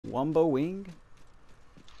Wumbo wing?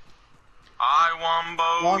 I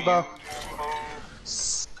wumbo. Longbow.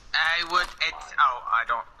 I would. Oh, I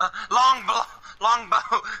don't.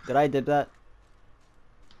 Longbow. Did I dip that?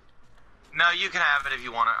 No, you can have it if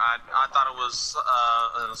you want it. I thought it was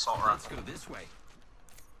an assault rifle. Let's go this way.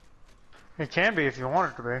 It can be if you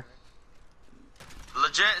want it to be.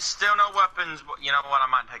 Legit, still no weapons. But you know what? I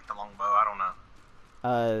might take the longbow. I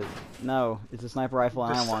don't know. No. It's a sniper rifle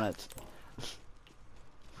and I want it.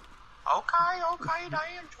 Okay,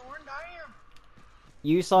 damn, Jordan, damn.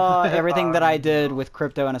 You saw everything that I did with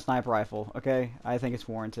crypto and a sniper rifle, okay? I think it's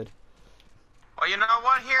warranted. Well, you know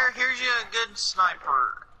what? Here's you a good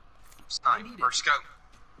sniper scope.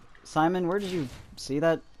 Simon, where did you see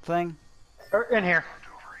that thing? In here.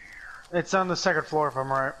 It's on the second floor if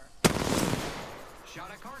I'm right. Shot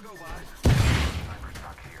a cargo bot.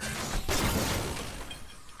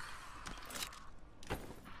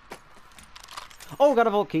 Oh, got a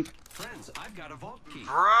vault key. Friends, I've got a vault key.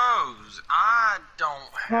 Bros, I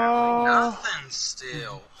don't have nothing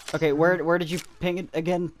still. Okay, where did you ping it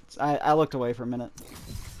again? I looked away for a minute.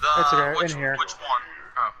 It's okay, in here. Which one?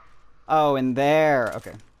 Oh. Oh, in there.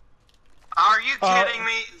 Okay. Are you kidding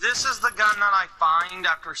me? This is the gun that I find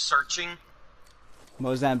after searching.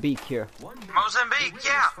 Mozambique here. Mozambique,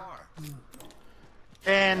 yeah.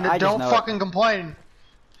 And I just don't know fucking complain.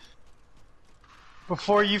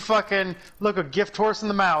 Before you fucking look a gift horse in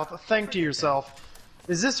the mouth, think to yourself,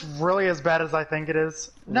 is this really as bad as I think it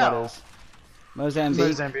is? No. What is? Mozambique.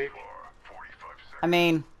 Mozambique. I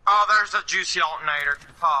mean, Oh, there's a juicy alternator.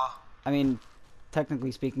 Oh. I mean,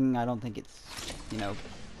 technically speaking, I don't think it's, you know,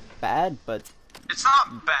 bad, but It's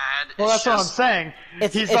not bad. Well, it's that's what I'm just, saying.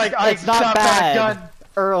 it's He's like, I it's not shot bad that gun.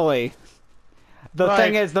 early. The Like,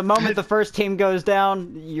 thing is, the moment the first team goes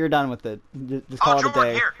down, you're done with it. Just call it a Jordan,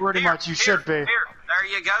 day. Here, Pretty here, much, you here, should be. Here, there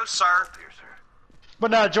you go, sir.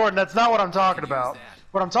 But no, Jordan, that's not what I'm talking about.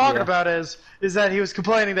 What I'm talking Yeah. about is that he was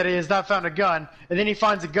complaining that he has not found a gun, and then he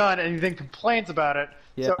finds a gun, and he then complains about it.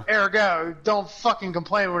 Yeah. So, ergo, don't fucking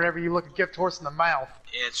complain whenever you look a gift horse in the mouth.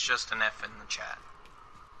 It's just an F in the chat.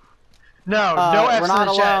 No, no F's we're in not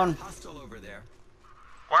the chat. alone. Hostile over there.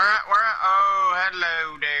 Where at? Oh,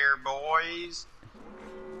 hello there, boys.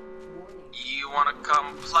 You want to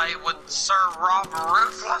come play with Sir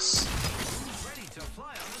Robruthless? Ready to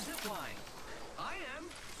fly on the zip line. I am.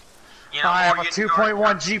 You know, I have a Morgan,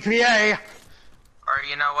 2.1 GPA. Or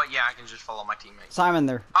you know what? Yeah, I can just follow my teammates. Simon,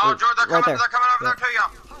 there. Oh, George, they're right coming. there. They're coming over Yeah. there to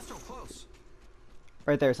you. Hostile close.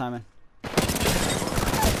 Right there, Simon.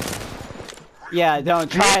 Yeah, don't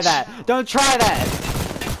try that. Don't try that.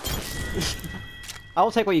 I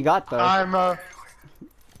will take what you got, though. I'm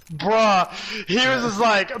bruh. He was just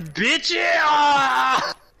like, bitch,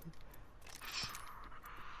 yeah!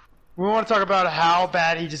 We want to talk about how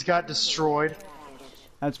bad he just got destroyed.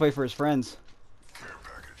 Let's wait for his friends.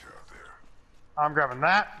 I'm grabbing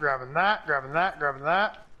that, grabbing that, grabbing that, grabbing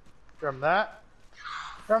that, grabbing that.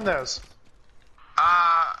 Grabbing those.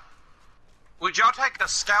 Would y'all take a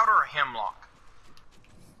scout or a hemlock?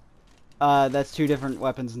 That's two different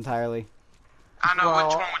weapons entirely. I know Well-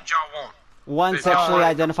 which one would y'all want. One It's sexually not-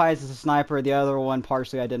 identifies as a sniper, the other one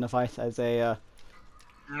partially identifies as a,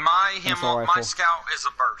 My hemlock, my rifle. scout is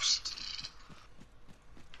a burst.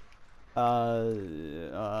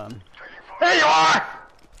 There you are!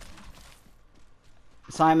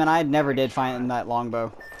 Simon, I never did find that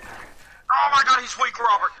longbow. Oh my god, he's weak,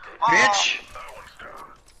 Robert. Oh, Bitch!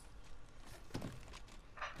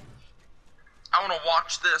 I want to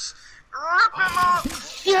watch this. Rip him up!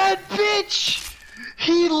 Yeah, bitch!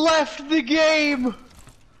 He left the game!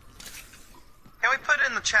 Can we put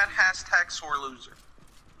in the chat hashtag sore loser?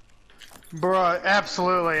 Bruh,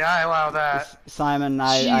 absolutely, I allow that. Simon,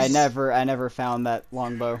 I Jeez. never found that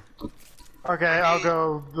longbow. Okay, I'll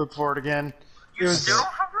go look for it again. You It was- still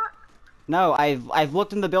have it? No, I've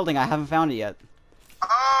looked in the building, I haven't found it yet.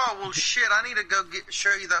 Oh, well shit, I need to go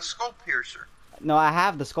show you that skull piercer. No, I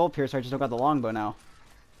have the skull piercer, I just don't got the longbow now.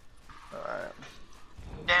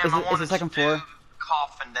 Damn, Is I it wanted the second to do floor?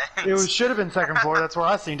 coffin dance. It should have been second floor, that's where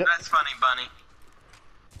I seen it. That's funny, Bunny.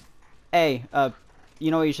 Hey, you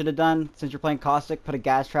know what you should have done? Since you're playing Caustic, put a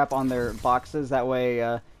gas trap on their boxes, that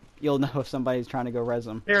way, you'll know if somebody's trying to go res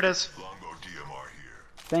them. Here it is.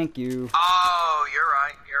 Thank you. Oh, you're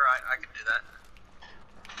right, I can do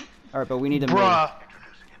that. Alright, but we need to move. Bruh.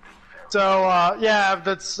 So, yeah,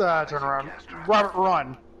 let's turn around. Robert,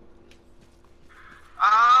 run.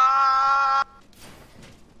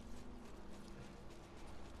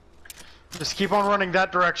 Just keep on running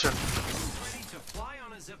that direction. Ready to fly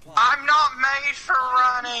on a zip line. I'm not made for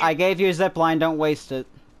running. I gave you a zip line, don't waste it.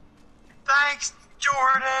 Thanks,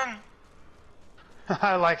 Jordan.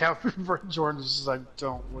 I like how Jordan's just like,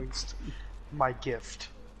 don't waste my gift.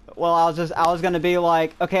 Well, I was gonna be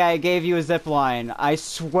like, okay, I gave you a zip line. I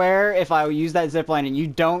swear, if I use that zip line and you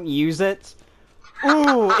don't use it,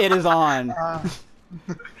 ooh, it is on.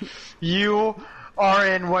 You are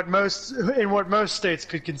in what most states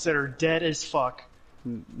could consider dead as fuck.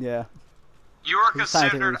 Yeah. You are Scientifically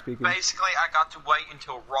considered, speaking. basically, I got to wait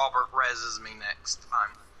until Robert reses me next time.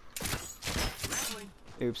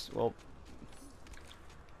 Oops. Well.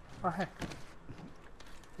 Oh, hey.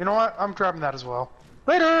 You know what? I'm grabbing that as well.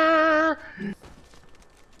 Later!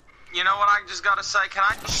 You know what I just gotta say?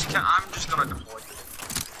 I'm just gonna deploy.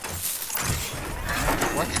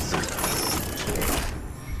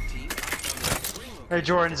 Hey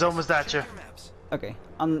Jordan, it's almost at you. Okay.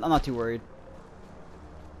 I'm not too worried.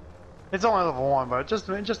 It's only level 1, but just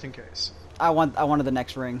in case. I wanted the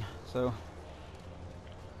next ring, so.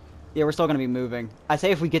 Yeah, we're still gonna be moving. I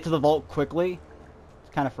say if we get to the vault quickly,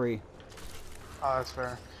 it's kind of free. Oh, that's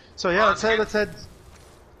fair. So yeah, let's head.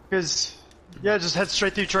 Because yeah, just head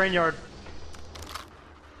straight through train yard.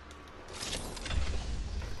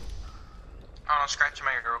 Oh, scratch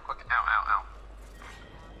my ear real quick. Ow, ow, ow.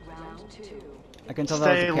 Round 2. I can tell that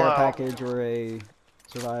was Stay a care low. package or a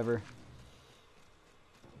survivor.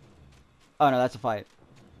 Oh no, that's a fight.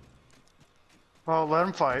 Well, let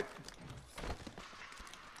him fight.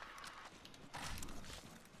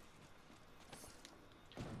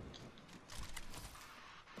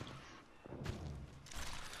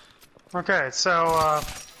 Okay, so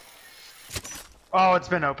oh, it's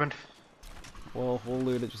been opened. We'll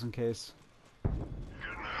loot it just in case.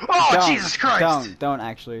 Oh, Don't, Jesus Christ! Don't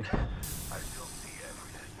actually.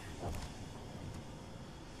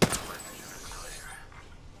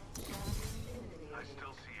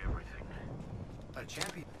 A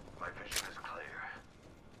champion. My vision is clear.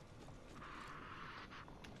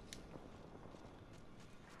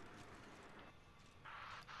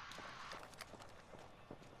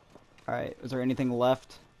 All right. Is there anything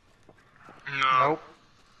left? No. Nope.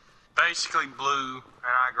 Basically blue, and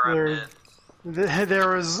I grabbed it.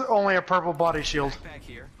 There is only a purple body shield. Back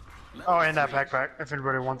here. Oh, and that backpack, if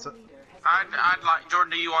anybody wants it. I'd like,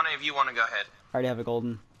 Jordan, if you want to go ahead. I already have a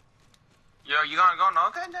golden. Yo, you gonna go? No,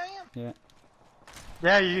 okay, damn. Yeah.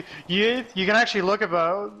 Yeah, you can actually look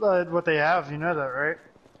about what they have. You know that, right?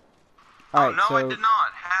 All Oh, right. no, so I did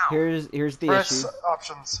not. How? here's the Press issue.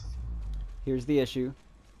 options. Here's the issue.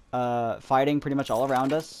 Fighting pretty much all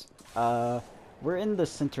around us. We're in the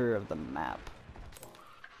center of the map.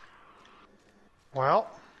 Well,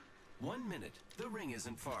 1 minute. The ring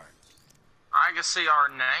isn't far. I can see our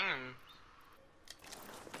name.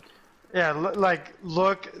 yeah,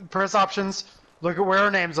 look, press options. Look at where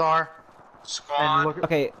our names are, Squad. and look at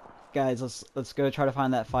Okay, guys, let's go try to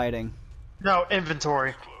find that fighting. no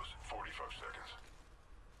inventory. Close. 45 seconds.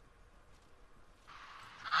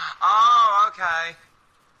 Oh, okay.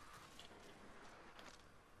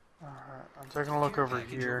 Alright, I'm taking a look Care over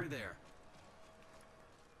package here. Over there.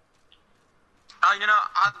 Oh, you know,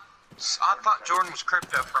 I thought Jordan was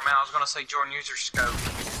crypto for a minute. I was gonna say, Jordan, use your scope.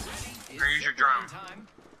 Or use your drone. Time.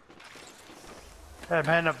 Hey, I'm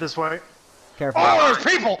heading up this way. Careful. Oh, there's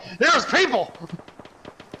people! There's people!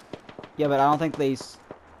 Yeah, but I don't think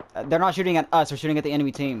they're not shooting at us. They're shooting at the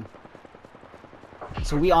enemy team.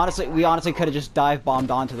 So we honestly could have just dive bombed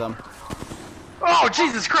onto them. Oh,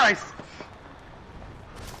 Jesus Christ!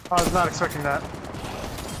 I was not expecting that.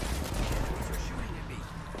 They're shooting at me.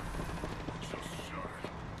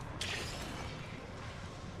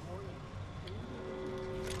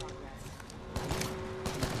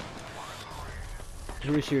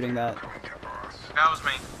 Who was shooting that? That was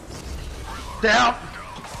me. Down!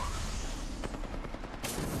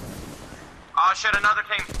 Oh shit, another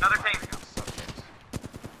team. Another team.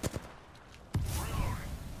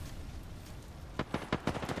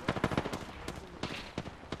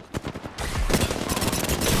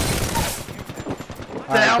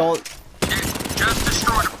 All right, Down. gold. It just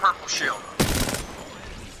destroyed a purple shield.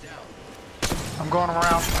 I'm going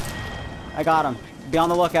around. I got him. Be on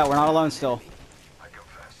the lookout. We're not alone still. I go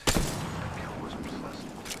fast. That kill wasn't pleasant.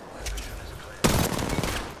 My vision is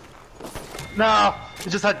clear. No, it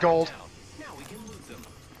just had gold. Now we can loot them.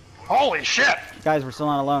 Holy shit! Guys, we're still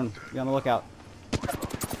not alone. Be on the lookout.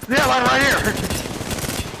 Yeah, right here.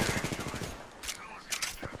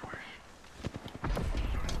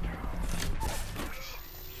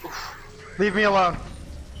 Leave me alone.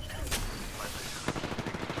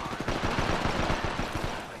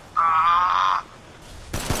 Ah!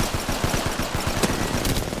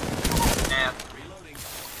 Yeah. Reloading.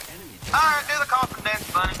 Enemy. Alright, do the coffin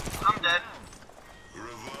dance, bunny. I'm dead.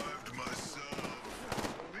 Revived myself.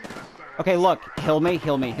 Okay, look, heal me,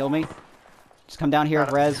 heal me, heal me. Just come down here,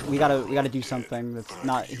 Rez. We gotta do something that's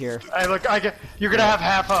not here. Hey, look, you're gonna have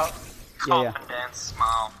half up. Yeah. Confidence,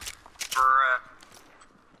 smile. Bruh.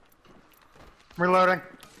 Reloading.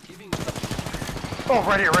 Oh,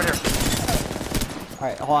 right here, right here.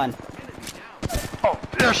 Alright, hold on. Oh,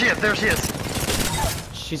 there she is, there she is.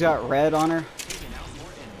 She's got red on her.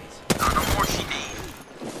 No more she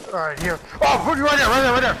need. Alright, here. Oh, right there, right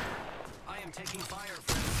there, right there. I am taking fire,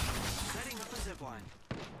 friends. Setting up a zip line.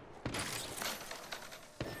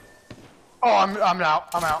 Oh, I'm out,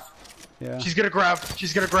 I'm out. Yeah. She's gonna grab,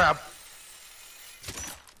 she's gonna grab.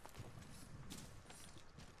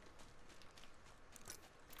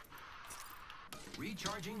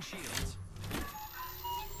 Recharging shields.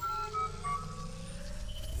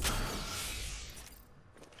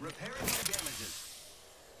 Repairing my damages.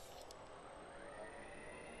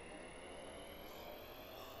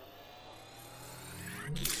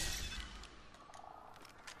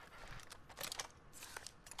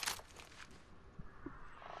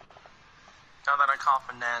 Now that I'm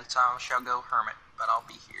confident, I shall go hermit, but I'll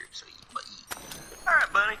be here, so you but eat.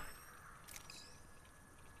 Alright, buddy.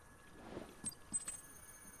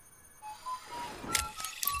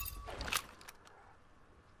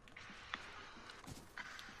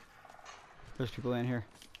 There's people in here.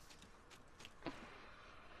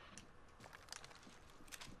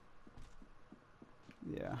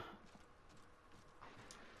 Yeah.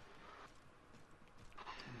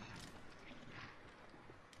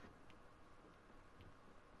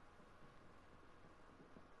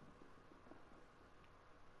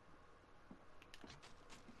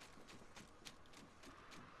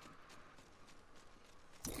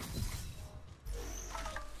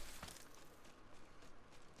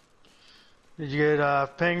 Did you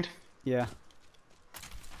get pinged? Yeah.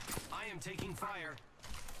 I am taking fire.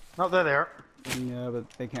 Oh, they're there. Yeah, but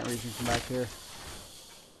they can't reach me from back here.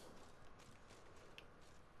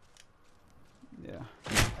 Yeah.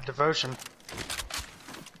 Devotion.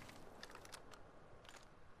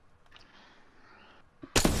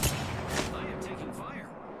 I am taking fire.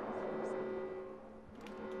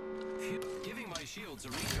 Phew, giving my shields a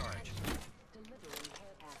recharge. Delivering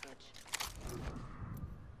care package.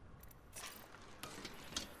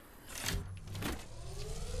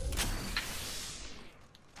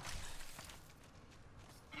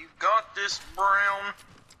 You got this, Brown.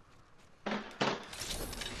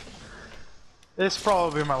 This will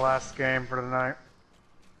probably be my last game for tonight.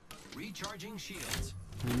 Recharging shields.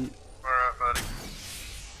 Alright, buddy.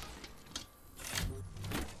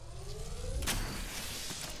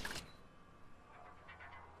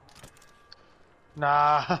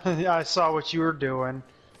 Nah, I saw what you were doing.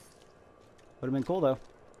 Would have been cool though.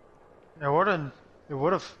 It wouldn't. It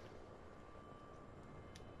would have.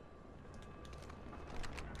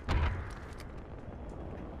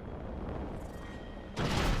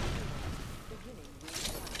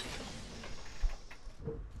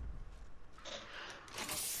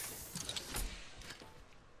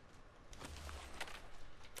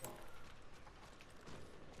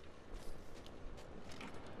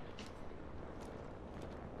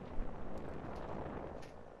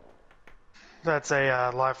 That's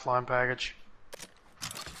a lifeline package.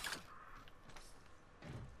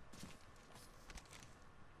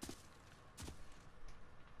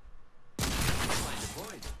 Line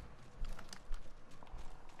deployed.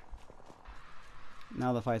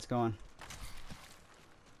 Now the fight's going.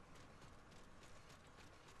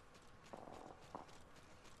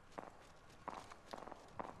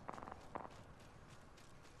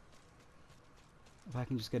 If I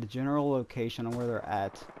can just get a general location on where they're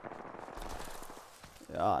at.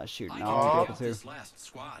 Ah, shoot, I no, can I won't be take able out to. this last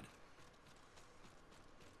squad.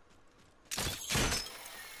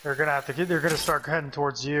 They're gonna have to. They're gonna start heading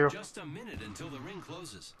towards you. Just a minute until the ring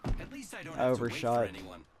closes. At least I don't I have overshot. to wait for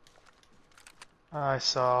anyone. I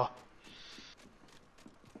saw.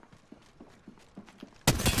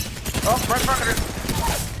 Oh, right in front of you.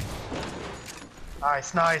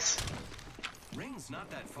 Nice, nice. Ring's not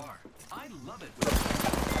that far. I love it when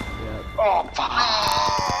Yeah. Oh,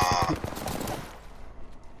 fuck.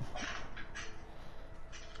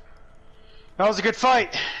 That was a good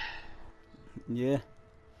fight. Yeah. Yeah,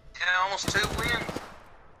 almost 2 wins.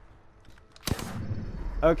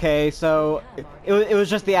 Okay, so it was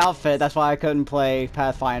just the outfit. That's why I couldn't play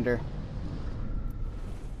Pathfinder.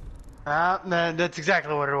 Nah, that's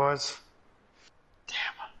exactly what it was. Damn.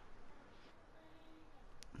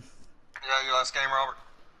 Is that your last game, Robert?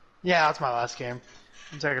 Yeah, that's my last game.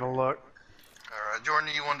 I'm taking a look. Alright, Jordan,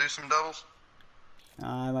 you want to do some doubles?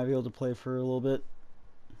 I might be able to play for a little bit.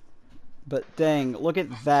 But dang, look at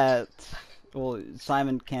that. Well,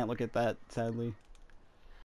 Simon can't look at that, sadly.